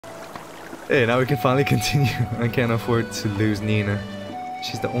Hey, now we can finally continue. I can't afford to lose Nina.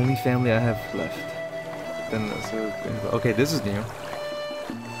 She's the only family I have left. Then okay, this is new.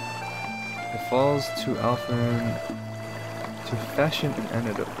 It falls to Alfyn to fashion an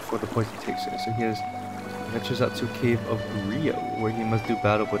antidote before the poison takes her. So he ventures out to a cave of Rio, where he must do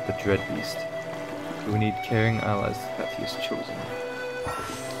battle with the Dread Beast. So we need caring allies that he has chosen.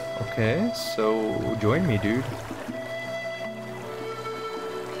 Okay, so join me, dude.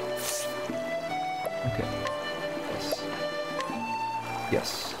 Okay. Yes.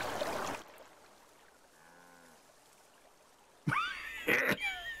 Yes.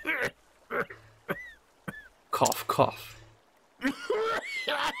 Cough, cough.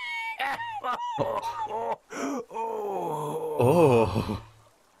 Oh.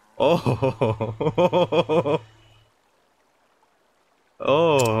 Oh. Oh.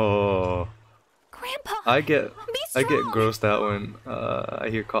 Oh. Grandpa, I get grossed out when I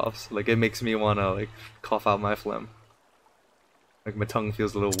hear coughs. Like, it makes me wanna like cough out my phlegm. Like, my tongue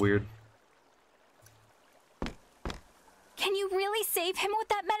feels a little weird. can you really save him with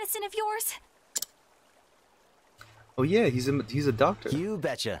that medicine of yours? Oh yeah, he's a doctor. You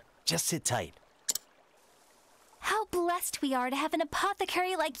betcha. Just sit tight. How blessed we are to have an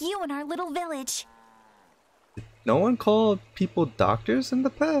apothecary like you in our little village. No one called people doctors in the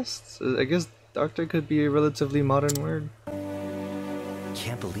past. I guess doctor could be a relatively modern word.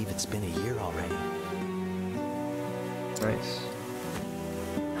 Can't believe it's been a year already. Nice.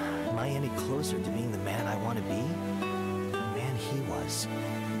 Am I any closer to being the man I want to be? The man he was.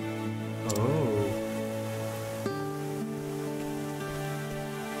 Oh.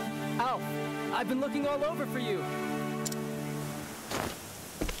 Alf, I've been looking all over for you.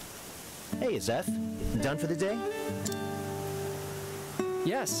 Hey, Zeph. Done for the day?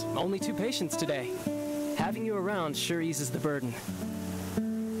 Yes, only 2 patients today. Having you around sure eases the burden.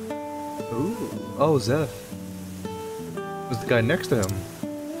 Ooh. Oh, Zeph. Was the guy next to him?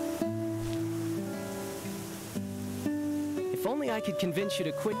 If only I could convince you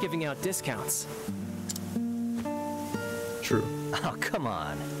to quit giving out discounts. True. Oh, come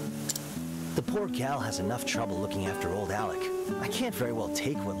on. The poor gal has enough trouble looking after old Alec. I can't very well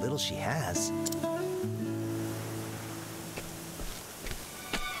take what little she has.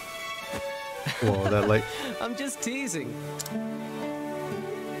 Whoa, that like. I'm just teasing.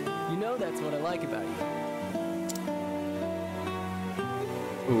 You know that's what I like about you.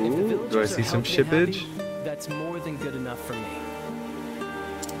 Ooh, do I see some shippage? That's more than good enough for me.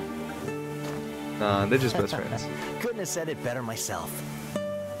 Nah, they're just best friends. Couldn't have said it better myself.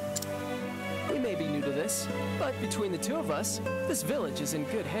 We may be new to this, but between the 2 of us, this village is in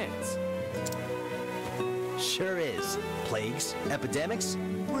good hands. Sure is. Plagues, epidemics,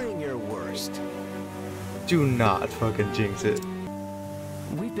 bring your worst. Do not fucking jinx it.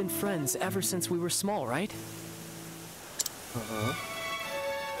 We've been friends ever since we were small, right? Uh-huh.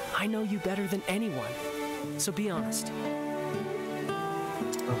 I know you better than anyone, so be honest.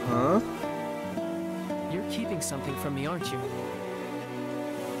 Uh-huh. You're keeping something from me, aren't you?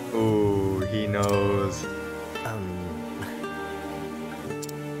 Ooh, he knows.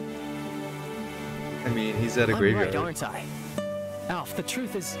 I mean, he's at a graveyard. I'm right, aren't I? Alf, the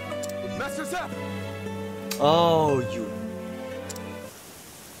truth is... Master Zeph! Oh, you...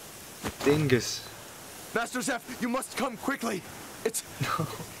 dingus. Master Zeph, you must come quickly! It's... No.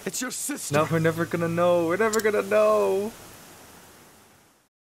 It's your sister! Now we're never gonna know. We're never gonna know.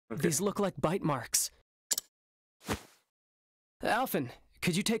 Okay. These look like bite marks. Alfyn,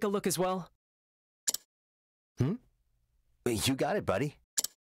 could you take a look as well? Hmm? You got it, buddy.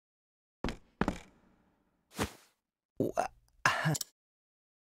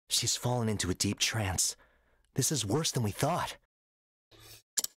 She's fallen into a deep trance. This is worse than we thought.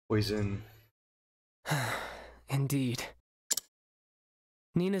 Poison. Indeed.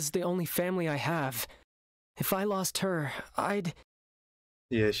 Nina's the only family I have. If I lost her, I'd...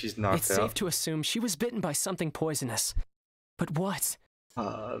 Yeah, she's knocked It's out. safe to assume she was bitten by something poisonous. But what?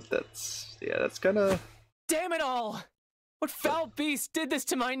 That's gonna... Damn it all! What foul beast did this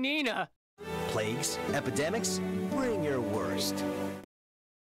to my Nina? Plagues, epidemics, bring your worst.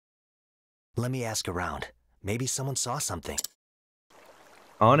 Let me ask around. Maybe someone saw something.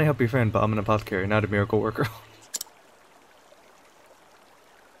 I want to help your friend, but I'm an apothecary, not a miracle worker.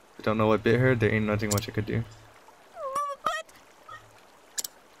 I don't know what bit her. There ain't nothing much I could do.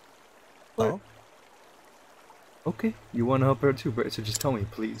 Oh? Okay, you want to help her too, Brett, so just tell me,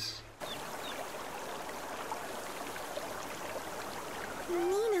 please.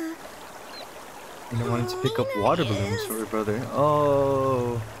 Nina. And I wanted to pick up water balloons for her brother.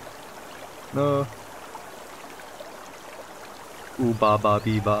 Oh. No. Ooh ba ba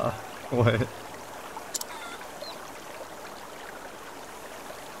bee ba. What?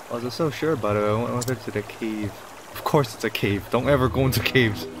 I was so sure about it. I went with her to the cave. Of course it's a cave. Don't ever go into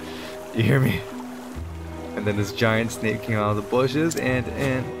caves. You hear me? And then this giant snake came out of the bushes and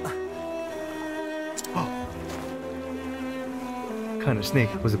oh. What kind of snake?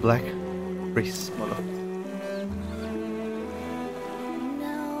 Was it black? Race, mother.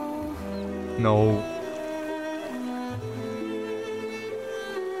 No. No.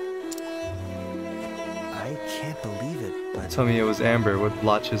 I can't believe it, but... Tell me it was Amber with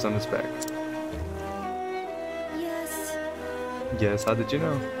blotches on his back. Yes. Yes, how did you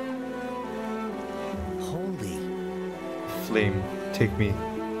know? Holy... Flame, take me.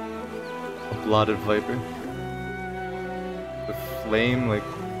 A blotted viper. The flame, like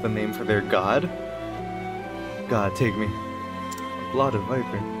the name for their god? God, take me. A blotted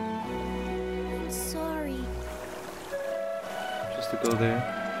viper. I'm sorry. Just to go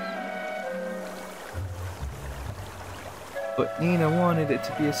there. But Nina wanted it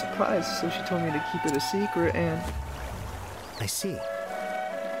to be a surprise, so she told me to keep it a secret and... I see.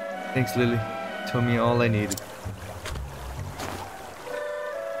 Thanks, Lily. Told me all I needed.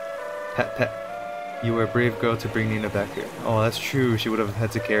 Pat, pat. You were a brave girl to bring Nina back here. Oh, that's true. She would have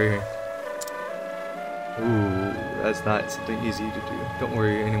had to carry her. Ooh, that's not something easy to do. Don't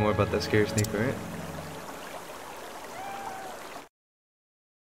worry anymore about that scary snake, alright?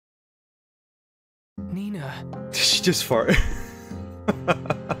 Nina. Did she just fart?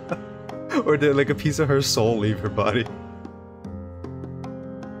 Or did like a piece of her soul leave her body?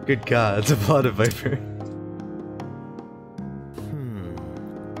 Good God, it's a blotted viper.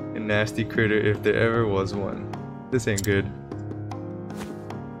 A nasty critter if there ever was one. This ain't good.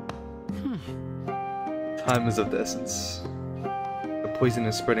 Time is of the essence. The poison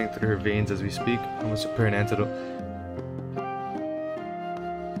is spreading through her veins as we speak. I must prepare an antidote.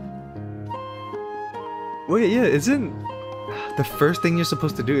 Wait, yeah, isn't the first thing you're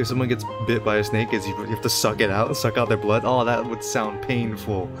supposed to do if someone gets bit by a snake is you have to suck it out, suck out their blood? Oh, that would sound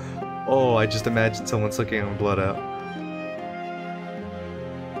painful. Oh, I just imagined someone sucking their blood out.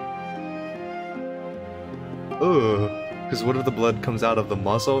 Ugh. Because what if the blood comes out of the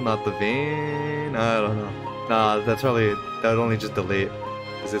muscle, not the vein? I don't know. Nah, that would only just delay it.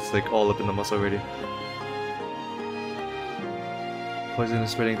 Because it's like all up in the muscle already. Poison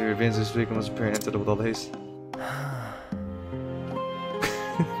is spreading through your veins this week. I must prepare an antidote with all the haste.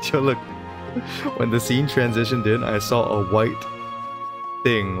 Yo, look. When the scene transitioned in, I saw a white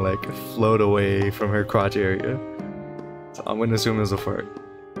thing like float away from her crotch area. So I'm gonna assume it was a fart.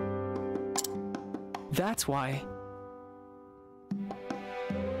 That's why.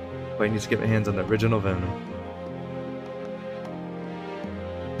 But I need to get my hands on the original venom.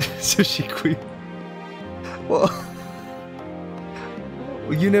 So she quit. Well,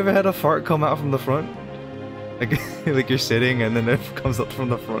 you never had a fart come out from the front? Like, like you're sitting and then it comes up from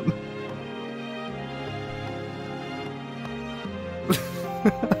the front.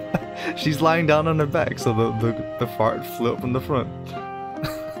 She's lying down on her back, so the fart flew up from the front.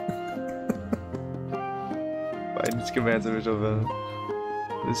 I need to command the original venom.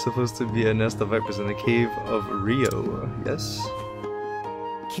 There's supposed to be a nest of vipers in the cave of Rio. Yes?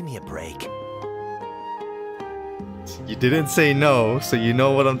 Give me a break. You didn't say no, so you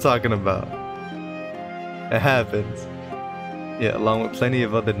know what I'm talking about. It happens. Yeah, along with plenty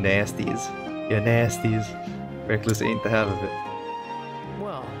of other nasties. Yeah, nasties. Reckless ain't the half of it.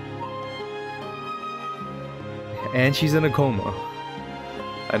 Well, And she's in a coma.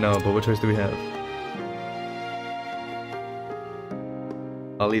 I know, but what choice do we have?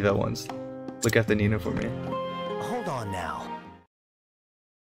 I'll leave at once. Look after Nina for me. Hold on now.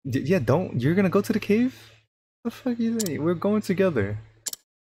 Yeah, don't. You're gonna go to the cave? What the fuck are you doing? We're going together.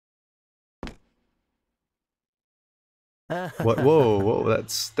 What? Whoa, whoa,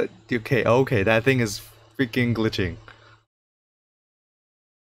 that's that. Okay, okay, that thing is freaking glitching.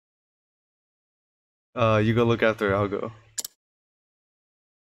 You go look after her, I'll go.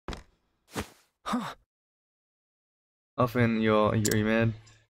 huh. Alfyn, are you mad?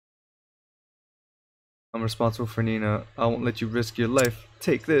 I'm responsible for Nina. I won't let you risk your life.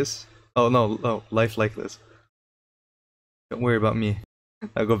 Take this. Oh no, no, life like this. Don't worry about me.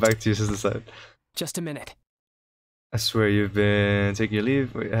 I'll go back to your sister's side. Just a minute. I swear you've been taking your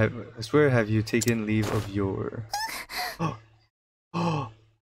leave. Wait, I swear, have you taken leave of your... Oh! Oh!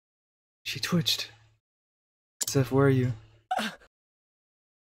 She twitched. Seth, where are you?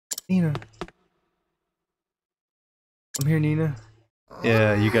 Nina. I'm here, Nina.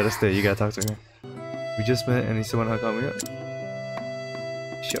 Yeah, you gotta stay. You gotta talk to her. We just met and he still wanna call me up.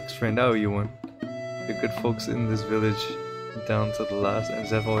 Shucks, friend, I owe you one. The good folks in this village down to the last, and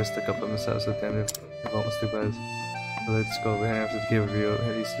Zev always stuck up on himself, so damn if almost too bad. So let's go behind after the cave of Rio,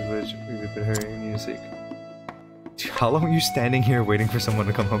 head east to the village, we better hurry, need a seek. Dude, how long are you standing here waiting for someone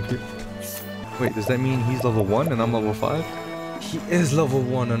to come help you? Wait, does that mean he's level 1 and I'm level 5? He is level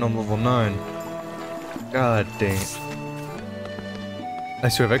 1 and I'm level 9. God dang it. I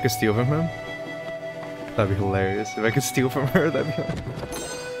swear if I could steal from him, that'd be hilarious. If I could steal from her, that'd be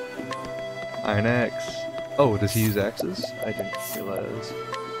hilarious. Iron axe. Oh, does he use axes? I didn't realize.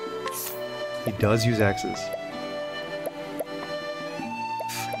 He does use axes.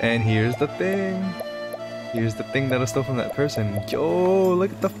 And here's the thing. Here's the thing that I stole from that person. Yo,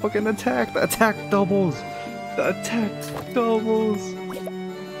 look at the fucking attack. The attack doubles. The attack doubles.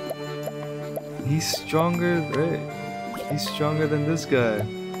 He's stronger, right? He's stronger than this guy.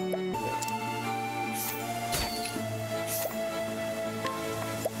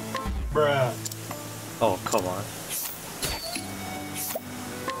 Bruh. Oh, come on.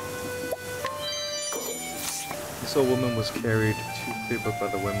 This old woman was carried to Thicc by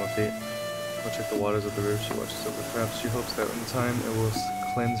the whim of fate. Much like the waters of the river she watches over. Perhaps she hopes that in time it will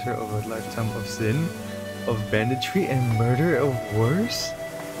cleanse her of a lifetime of sin, of banditry and murder, of worse?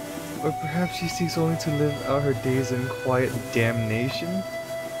 Or perhaps she seeks only to live out her days in quiet damnation?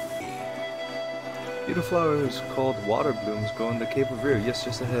 Beautiful flowers called water blooms grow in the Cave of Rio. Yes,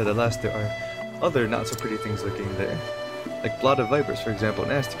 just ahead. Alas, there are other not so pretty things lurking there. Like blotted vipers, for example,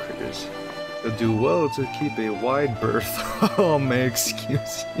 nasty critters. They'll do well to keep a wide berth. Oh, may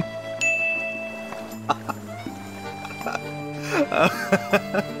excuse you.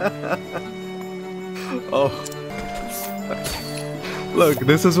 Oh. Look,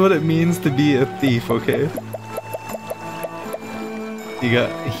 this is what it means to be a thief, okay? You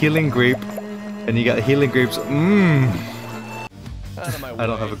got healing grape, and you got healing grapes. Mmm. I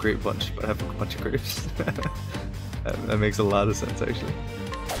don't have a grape bunch, but I have a bunch of grapes. that makes a lot of sense, actually.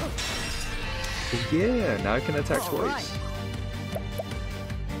 Oh, yeah, now I can attack twice.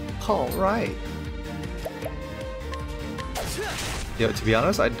 Alright. Yo, to be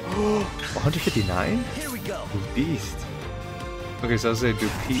honest, I'd 159? Here we go. Beast. Okay, so I'll say, to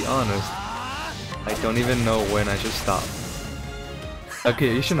be honest, I don't even know when I should stop.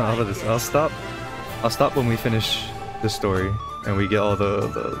 Okay, you should know how about this. I'll stop when we finish the story and we get all the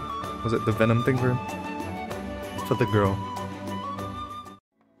was it the venom thing for the girl.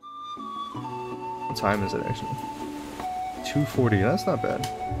 What time is it actually? 2:40. That's not bad.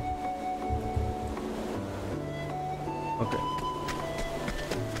 Okay.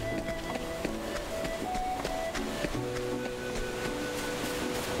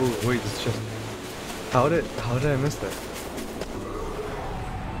 Oh wait, it's just how did I miss that?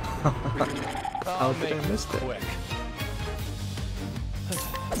 How did I miss that?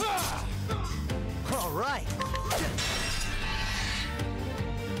 All right.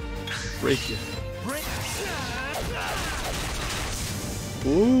 Break it.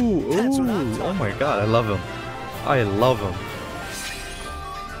 Ooh, oh my god, I love him. I love him.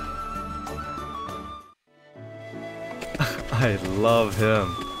 I love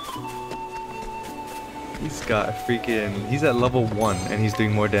him. He's got freaking... He's at level 1 and he's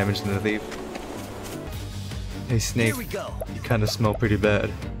doing more damage than the thief. Hey Snake, you kind of smell pretty bad.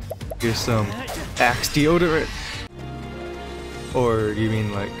 Here's some Axe deodorant. Or you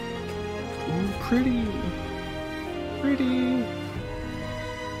mean like... Ooh, pretty. Pretty.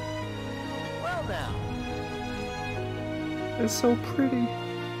 Well now. It's so pretty.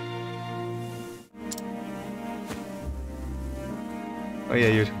 Oh yeah,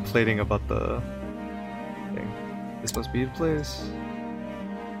 you're complaining about the thing. This must be the place.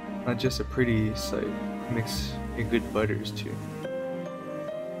 Not just a pretty sight, it makes a good butters too.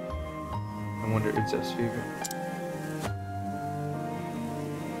 I wonder it's Zef's favorite.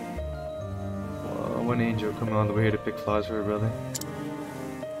 One angel coming all the way here to pick flowers for her brother.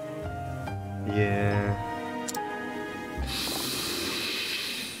 Yeah.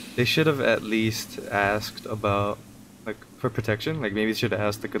 They should have at least asked about, like, for protection. Like, maybe they should have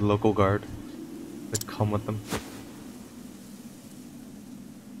asked, like, a local guard to come with them.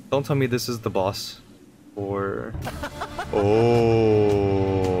 Don't tell me this is the boss. Or... Oh...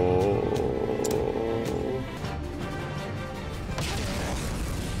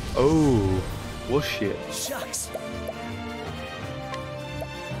 Oh... Well, shit. Shucks.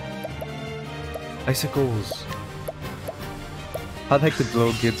 Icicles. How the heck did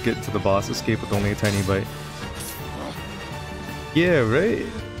little kids get to the boss escape with only a tiny bite? Yeah, right?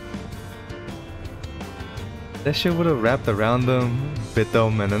 That shit would have wrapped around them, bit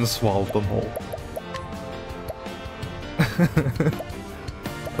them, and then swallowed them whole.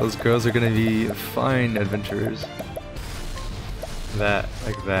 Those girls are gonna be fine adventurers. That,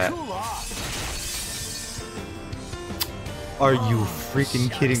 like that. Cool off. Are you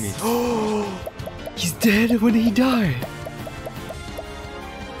freaking kidding me? He's dead. When did he die?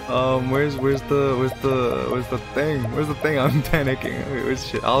 Where's the thing? Where's the thing? I'm panicking. Wait, where's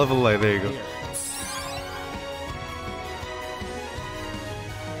shit? Olive of Light. There you go.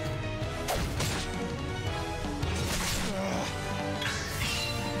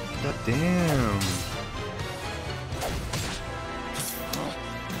 God damn.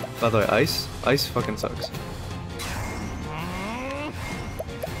 By the way, ice fucking sucks.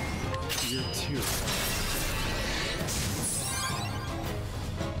 You too.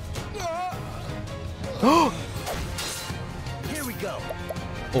 Here we go.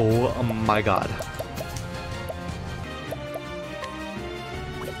 Oh my god.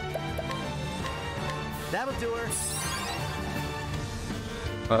 That'll do her.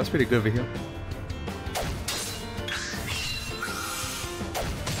 Oh, that's pretty good over here.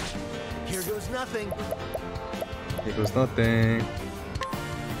 Here goes nothing. Here goes nothing.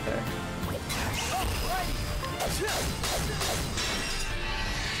 Okay.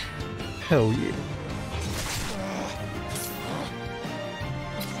 Hell yeah.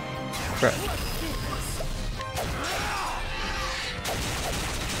 Crap.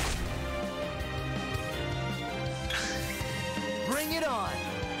 Bring it on.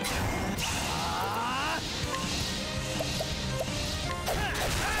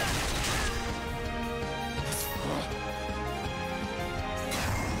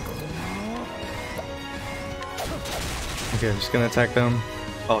 Okay, I'm just gonna attack them.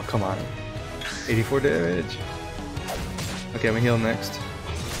 Oh, come on. 84 damage. Okay, I'm gonna heal next.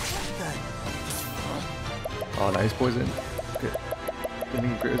 Oh, nice poison. Okay.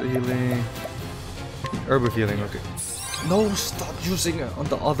 Healing, greater healing. Herb of healing, okay. No, stop using it on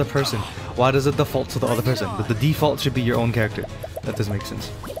the other person. Why does it default to the other person? The default should be your own character. That doesn't make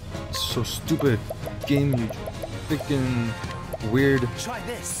sense. It's so stupid. Game, you freaking weird Try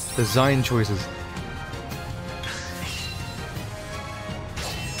this. design choices.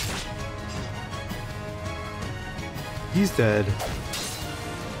 He's dead.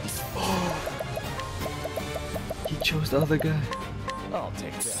 He chose the other guy. I'll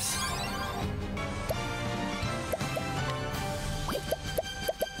take this.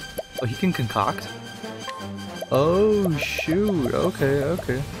 Oh, he can concoct? Oh, shoot. Okay,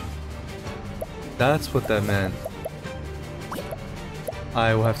 okay. That's what that meant.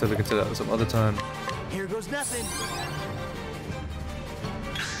 I will have to look into that some other time. Here goes nothing.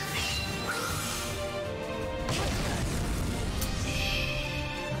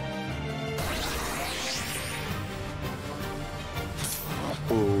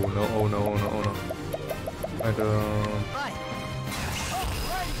 Oh no, oh no, oh no, oh no. I don't... Right.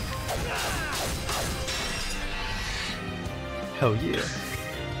 Hell yeah.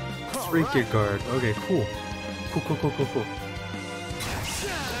 Break your guard. Okay, cool. Cool, cool, cool, cool, cool.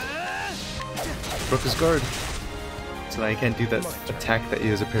 Broke his guard. So now he can't do that attack that he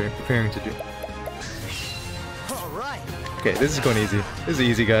was preparing to do. All right. Okay, this is going easy. This is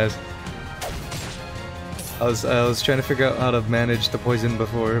easy, guys. I was trying to figure out how to manage the poison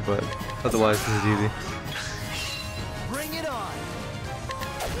before, but otherwise this is easy. Bring it on.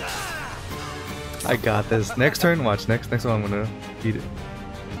 I got this. Next turn, watch. Next one, I'm gonna beat it.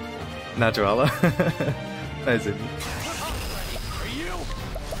 Naturala. Nice. I'm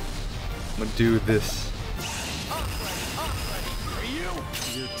gonna do this.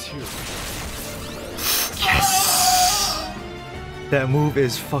 You too. That move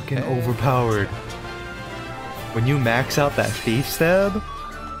is fucking overpowered. When you max out that thief stab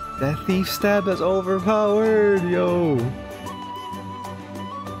is overpowered, yo.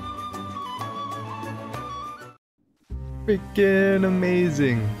 Freaking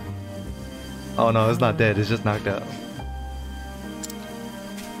amazing. Oh no, it's not dead, it's just knocked out.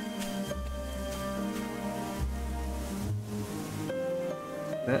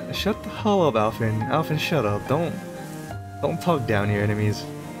 Shut the hell up, Alfyn. Alfyn, shut up. Don't talk down your enemies.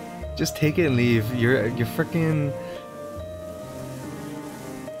 Just take it and leave. You're freaking...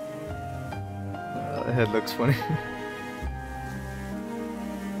 the head looks funny.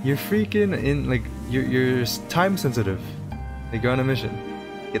 You're freaking in, like, you're time sensitive. Like, you're on a mission.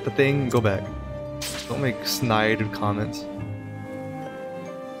 Get the thing, go back. Don't make snide comments.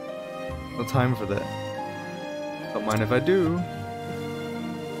 No time for that. Don't mind if I do.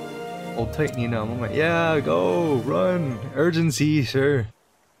 Hold tight, Nina. I'm like, yeah, go, run. Urgency, sure.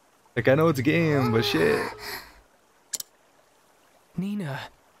 Like, I know it's a game, but shit. Nina.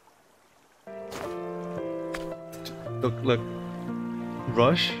 Look.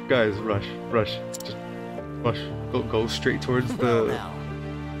 Rush? Guys, rush. Just Push. Go straight towards Well, the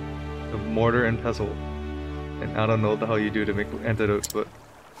now. mortar and pestle. And I don't know how you do to make antidotes, but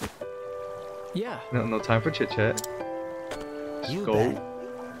Yeah. no time for chit chat. Just You go. bet.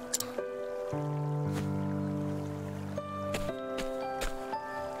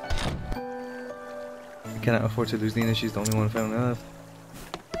 I cannot afford to lose Nina. She's the only one family left.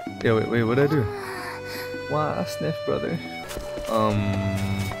 Yeah, wait, what did I do? Wow, sniff, brother.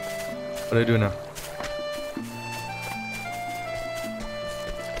 What do I do now?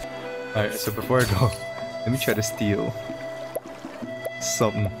 Alright, so before I go, let me try to steal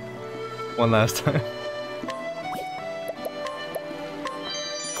something one last time.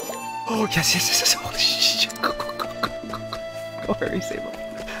 Oh, yes. Holy shit. Go. Go, hurry, save him.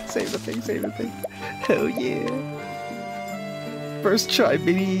 Save the thing. Hell yeah. First try,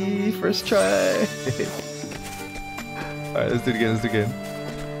 baby. First try. Alright, let's do it again.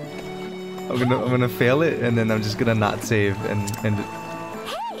 I'm gonna fail it, and then I'm just gonna not save and end it.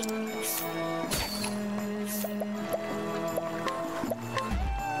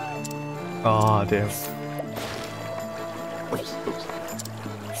 Aw, damn. Oops.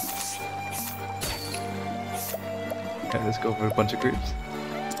 Alright, let's go for a bunch of creeps.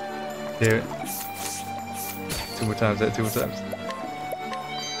 Damn it. Two more times.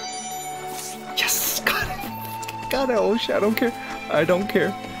 Yes! Got it! Oh shit, I don't care. I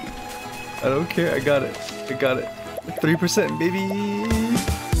got it. 3%, baby!